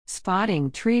spotting,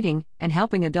 treating, and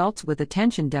helping adults with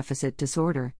attention deficit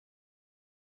disorder.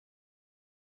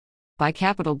 By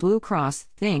Capital Blue Cross,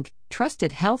 Think,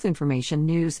 Trusted Health Information,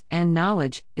 News, and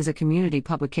Knowledge, is a community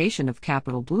publication of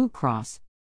Capital Blue Cross.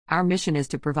 Our mission is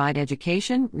to provide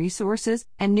education, resources,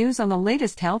 and news on the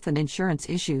latest health and insurance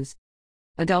issues.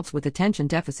 Adults with attention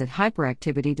deficit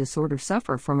hyperactivity disorder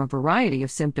suffer from a variety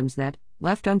of symptoms that,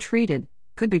 left untreated,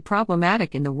 could be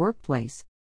problematic in the workplace.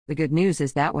 The good news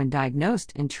is that when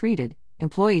diagnosed and treated,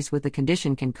 employees with the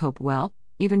condition can cope well,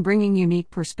 even bringing unique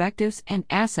perspectives and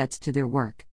assets to their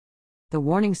work. The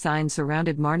warning signs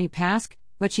surrounded Marnie Pask,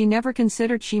 but she never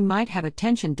considered she might have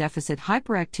attention deficit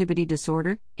hyperactivity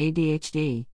disorder,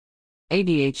 ADHD.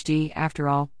 ADHD, after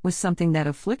all, was something that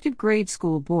afflicted grade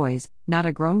school boys, not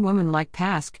a grown woman like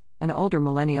Pask, an older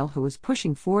millennial who was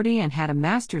pushing 40 and had a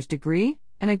master's degree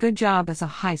and a good job as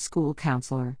a high school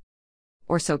counselor.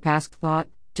 Or so Pask thought,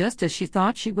 just as she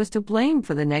thought she was to blame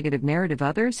for the negative narrative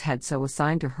others had so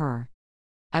assigned to her.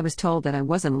 I was told that I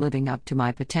wasn't living up to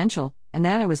my potential, and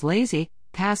that I was lazy,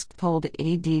 Pask told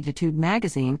ADDitude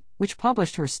magazine, which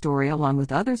published her story along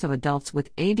with others of adults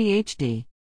with ADHD.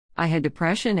 I had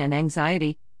depression and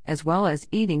anxiety, as well as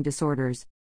eating disorders.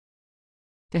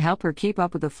 To help her keep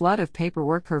up with the flood of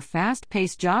paperwork her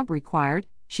fast-paced job required,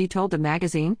 she told the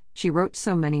magazine, she wrote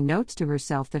so many notes to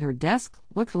herself that her desk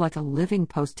looked like a living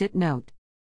post-it note.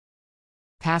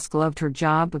 Pask loved her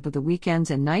job, but the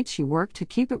weekends and nights she worked to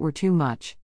keep it were too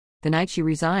much. The night she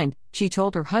resigned, she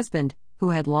told her husband, who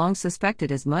had long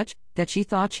suspected as much, that she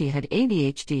thought she had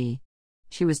ADHD.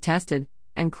 She was tested,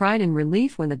 and cried in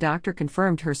relief when the doctor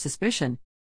confirmed her suspicion.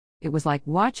 It was like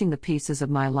watching the pieces of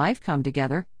my life come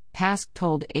together, Pask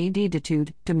told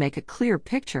ADDitude, to make a clear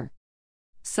picture.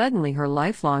 Suddenly her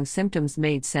lifelong symptoms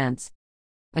made sense.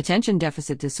 Attention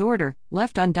deficit disorder,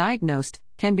 left undiagnosed,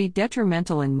 can be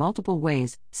detrimental in multiple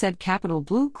ways, said Capital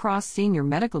Blue Cross Senior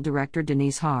Medical Director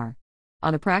Denise Haar.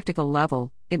 On a practical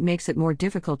level, it makes it more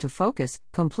difficult to focus,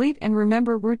 complete and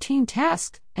remember routine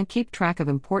tasks, and keep track of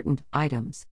important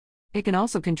items. It can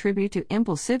also contribute to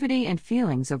impulsivity and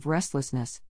feelings of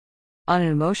restlessness. On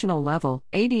an emotional level,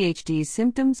 ADHD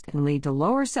symptoms can lead to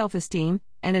lower self-esteem,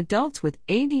 and adults with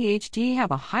ADHD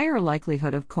have a higher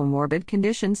likelihood of comorbid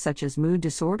conditions such as mood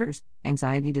disorders,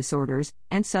 anxiety disorders,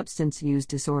 and substance use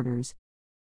disorders.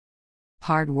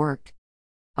 Hard work.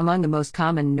 Among the most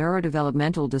common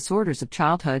neurodevelopmental disorders of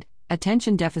childhood,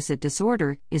 attention deficit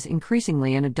disorder is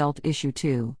increasingly an adult issue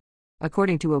too.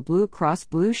 According to a Blue Cross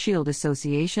Blue Shield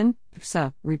Association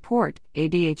 (PSA) report,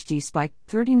 ADHD spiked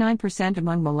 39%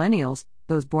 among millennials,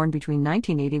 those born between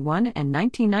 1981 and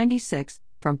 1996,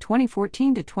 from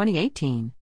 2014 to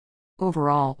 2018.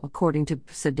 Overall, according to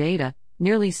PSA data,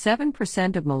 nearly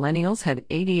 7% of millennials had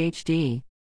ADHD.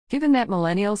 Given that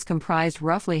millennials comprised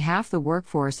roughly half the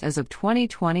workforce as of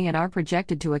 2020 and are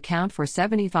projected to account for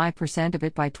 75% of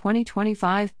it by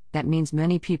 2025, that means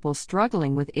many people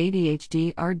struggling with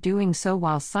ADHD are doing so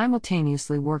while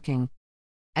simultaneously working.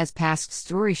 As Pask's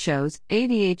story shows,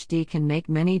 ADHD can make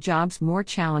many jobs more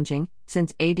challenging,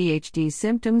 since ADHD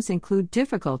symptoms include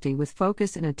difficulty with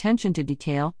focus and attention to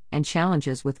detail, and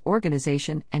challenges with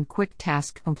organization and quick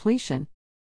task completion.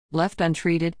 Left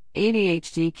untreated,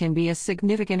 ADHD can be a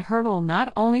significant hurdle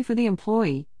not only for the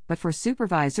employee, but for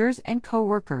supervisors and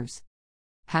coworkers.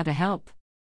 How to help?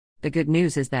 The good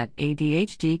news is that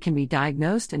ADHD can be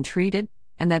diagnosed and treated,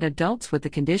 and that adults with the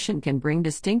condition can bring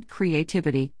distinct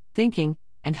creativity, thinking,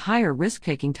 and higher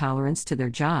risk-taking tolerance to their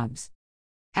jobs.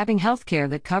 Having healthcare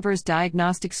that covers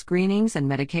diagnostic screenings and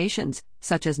medications,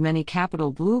 such as many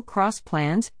Capital Blue Cross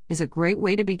plans, is a great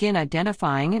way to begin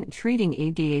identifying and treating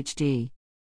ADHD.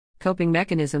 Coping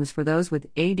mechanisms for those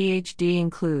with ADHD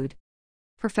include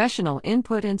professional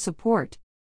input and support.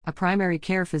 A primary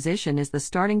care physician is the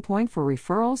starting point for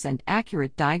referrals and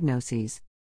accurate diagnoses.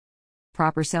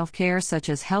 Proper self-care such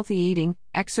as healthy eating,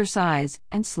 exercise,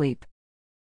 and sleep.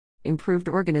 Improved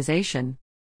organization.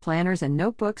 Planners and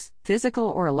notebooks, physical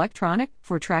or electronic,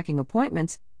 for tracking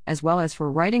appointments, as well as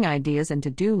for writing ideas and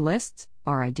to-do lists,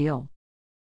 are ideal.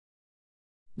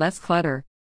 Less clutter.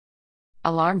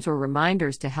 Alarms or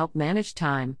reminders to help manage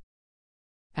time.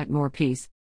 At more peace.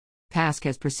 Pask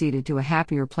has proceeded to a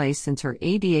happier place since her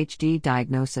ADHD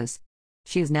diagnosis.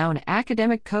 She is now an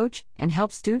academic coach and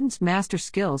helps students master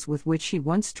skills with which she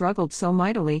once struggled so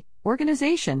mightily: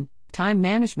 organization, time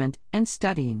management, and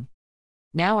studying.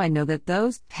 Now I know that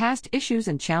those past issues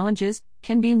and challenges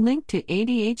can be linked to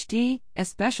ADHD,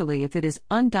 especially if it is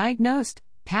undiagnosed,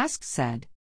 Pask said.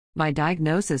 My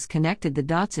diagnosis connected the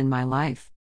dots in my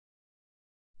life.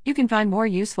 You can find more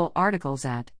useful articles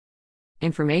at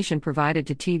information provided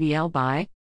to TBL by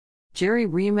Jerry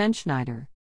Riemenschneider.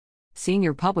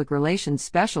 Senior Public Relations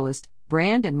Specialist,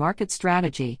 Brand and Market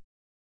Strategy.